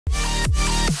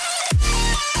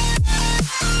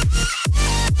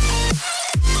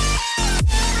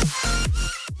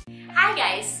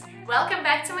Hi guys, welcome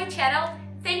back to my channel.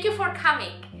 Thank you for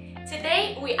coming.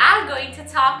 Today we are going to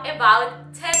talk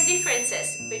about 10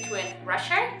 differences between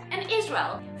Russia and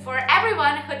Israel. For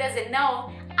everyone who doesn't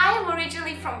know, I am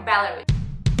originally from Belarus.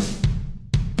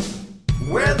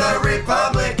 We're the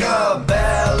Republic of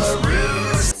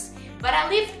Belarus. But I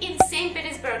lived in St.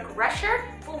 Petersburg, Russia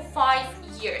for 5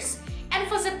 years. And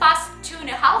for the past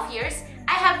 2.5 years,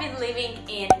 I have been living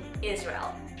in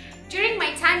Israel. During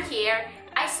my time here,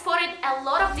 I spotted a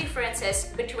lot of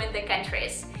differences between the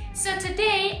countries. So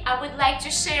today, I would like to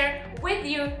share with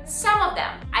you some of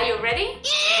them. Are you ready?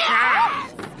 Yeah!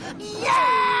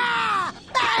 Yeah!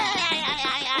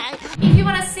 If you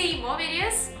want to see more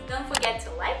videos, don't forget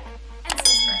to like and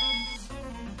subscribe.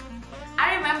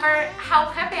 I remember how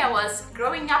happy I was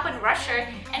growing up in Russia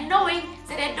and knowing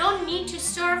that I don't need to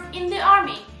serve in the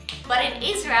army. But in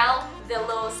Israel, the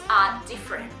laws are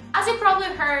different. As you probably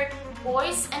heard,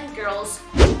 boys and girls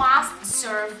must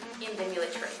serve in the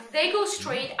military. They go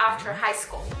straight after high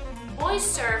school. Boys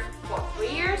serve for 3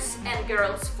 years and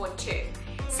girls for 2.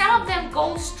 Some of them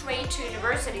go straight to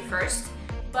university first,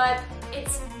 but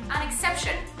it's an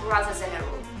exception rather than a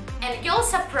rule. And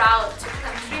girls are proud to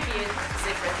contribute to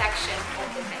the protection of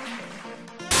the country.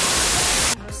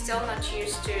 I'm still not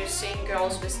used to seeing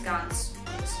girls with guns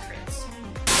on the streets.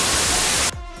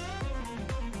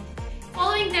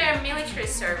 Following their military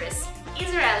service,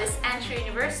 Israelis enter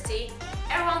university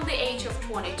around the age of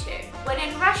 22. But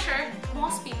in Russia,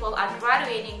 most people are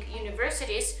graduating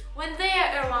universities when they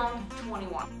are around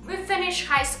 21. We finish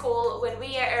high school when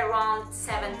we are around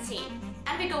 17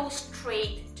 and we go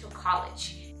straight to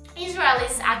college.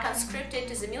 Israelis are conscripted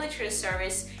to the military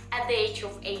service at the age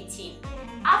of 18.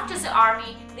 After the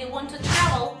army, they want to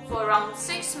travel for around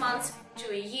 6 months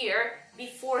to a year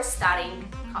before studying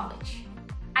college.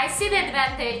 I see the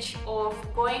advantage of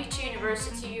going to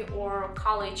university or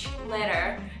college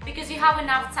later because you have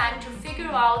enough time to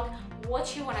figure out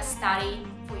what you want to study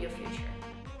for your future.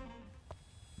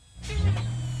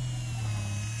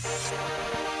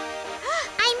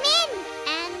 I'm in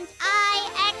and I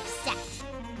accept.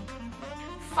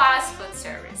 Fast food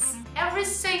service.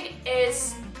 Everything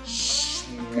is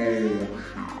small.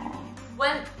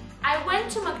 When I went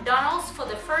to McDonald's for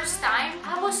the first time,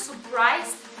 I was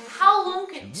surprised how long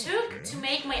it took to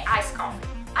make my iced coffee.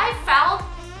 I felt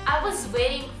I was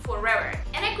waiting forever,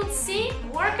 and I could see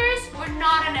workers were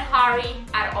not in a hurry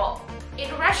at all.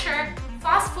 In Russia,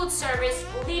 fast food service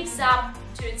lives up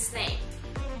to its name.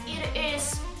 It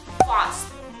is fast.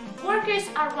 Workers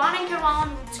are running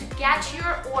around to get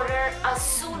your order as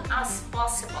soon as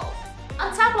possible.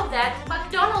 On top of that,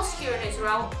 McDonald's here in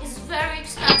Israel is very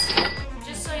expensive,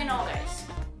 just so you know guys.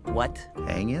 What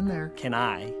Hang in there. can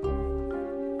I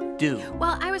do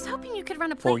Well, I was hoping you could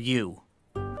run a for play. you?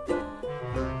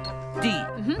 D.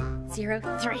 0,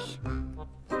 3.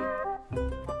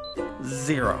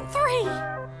 0. 3.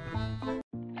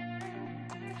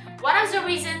 One of the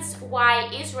reasons why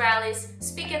Israelis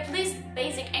speak at least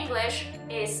basic English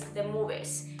is the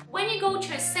movies. When you go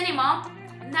to a cinema,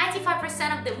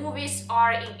 95% of the movies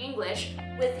are in English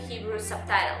with Hebrew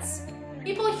subtitles.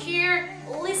 People here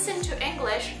listen to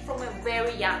English from a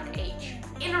very young age.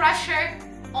 In Russia,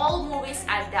 all movies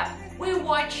are dubbed. We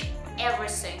watch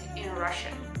everything in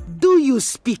Russian. Do you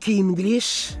speak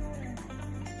English?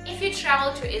 If you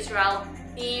travel to Israel,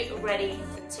 be ready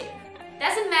to tip.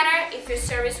 Doesn't matter if your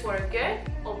service were good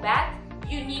or bad,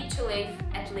 you need to leave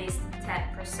at least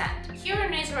 10%. Here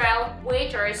in Israel,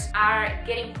 waiters are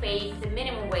getting paid the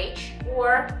minimum wage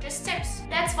or just tips.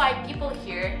 That's why people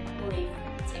here leave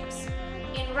tips.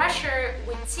 In Russia,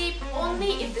 we tip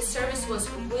only if the service was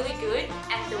really good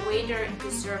and the waiter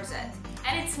deserves it.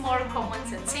 And it's more common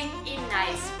to tip in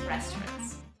nice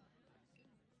restaurants.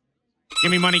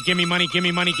 Give me money, give me money, give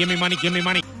me money, give me money, give me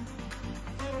money.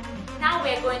 Now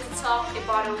we are going to talk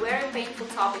about a very painful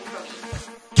topic for me,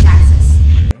 taxes.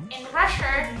 In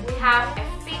Russia, we have a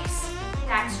fixed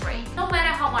tax rate. No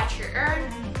matter how much you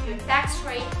earn, your tax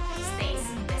rate stays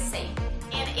the same.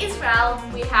 In Israel,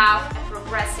 we have a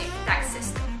progressive tax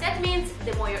system. That means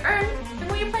the more you earn, the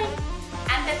more you pay.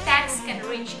 And the tax can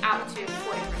reach up to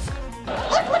 40%.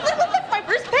 Look, my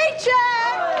first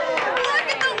paycheck! Look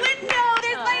at the window,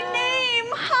 there's my name!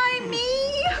 Hi, me!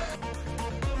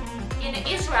 In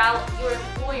Israel, your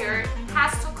employer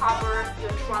has to cover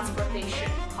your transportation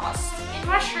costs. In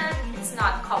Russia, it's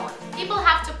not common. People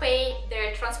have to pay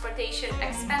their transportation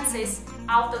expenses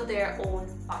out of their own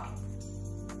pocket.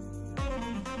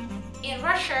 In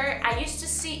Russia, I used to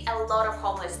see a lot of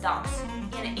homeless dogs.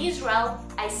 In Israel,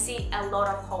 I see a lot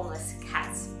of homeless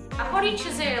cats. According to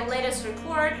their latest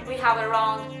report, we have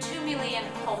around 2 million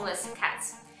homeless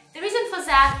cats. The The reason for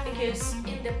that because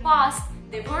in the past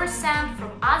they were sent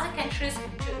from other countries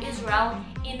to Israel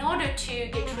in order to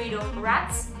get rid of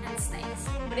rats and snakes.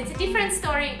 But it's a different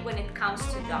story when it comes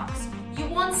to dogs. You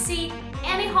won't see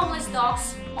any homeless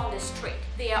dogs on the street.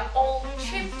 They are all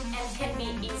chipped and can be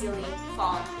easily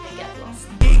found if they get lost.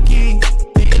 Kiki,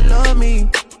 do you love me?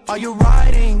 Are you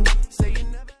riding? Say you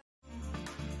never.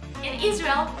 In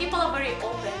Israel, people are very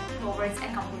open towards a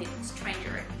complete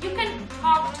stranger. You can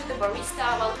talk to the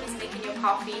barista while he's making your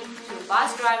coffee, to a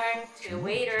bus driver, to a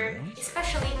waiter.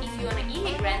 Especially if you're an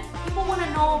immigrant, people want to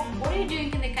know what are you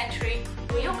doing in the country,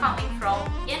 where you're coming from,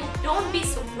 and don't be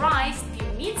surprised if you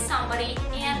meet somebody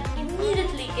and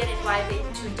immediately get invited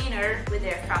to dinner with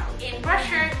their family. In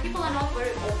Russia, people are not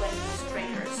very open to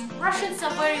strangers. Russians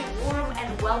are very warm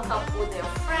and welcome with their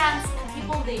friends and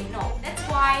people they know. That's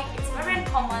why it's very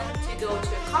uncommon to go to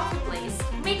a coffee place,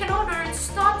 make an order and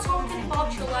start talking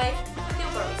about your life with your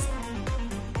barista.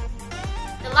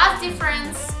 The last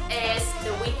difference is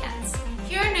the weekends.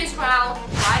 Here in Israel,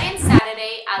 Friday and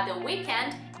Saturday are the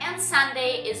weekend and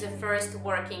Sunday is the first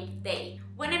working day.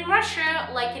 When in Russia,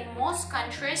 like in most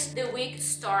countries, the week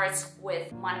starts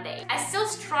with Monday. I still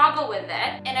struggle with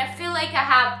that and I feel like I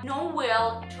have no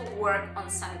will to work on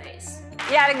Sundays.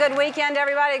 You had a good weekend,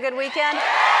 everybody? A good weekend?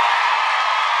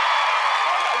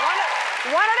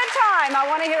 One at a time. I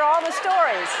want to hear all the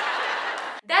stories.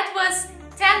 That was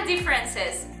 10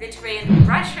 differences between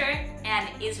Russia and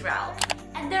Israel.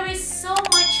 And there is so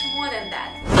much more than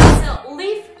that. So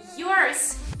leave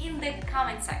yours in the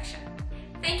comment section.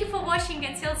 Thank you for watching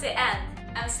until the end.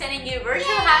 I'm sending you virtual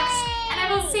hugs and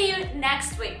I will see you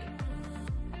next week.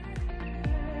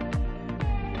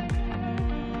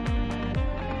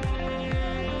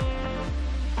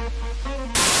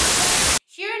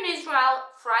 Here in Israel,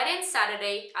 Friday and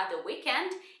Saturday are the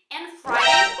weekend and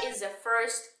Friday is the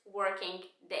first working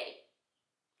day.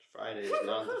 Friday is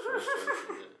not the first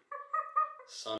working day. Sunday.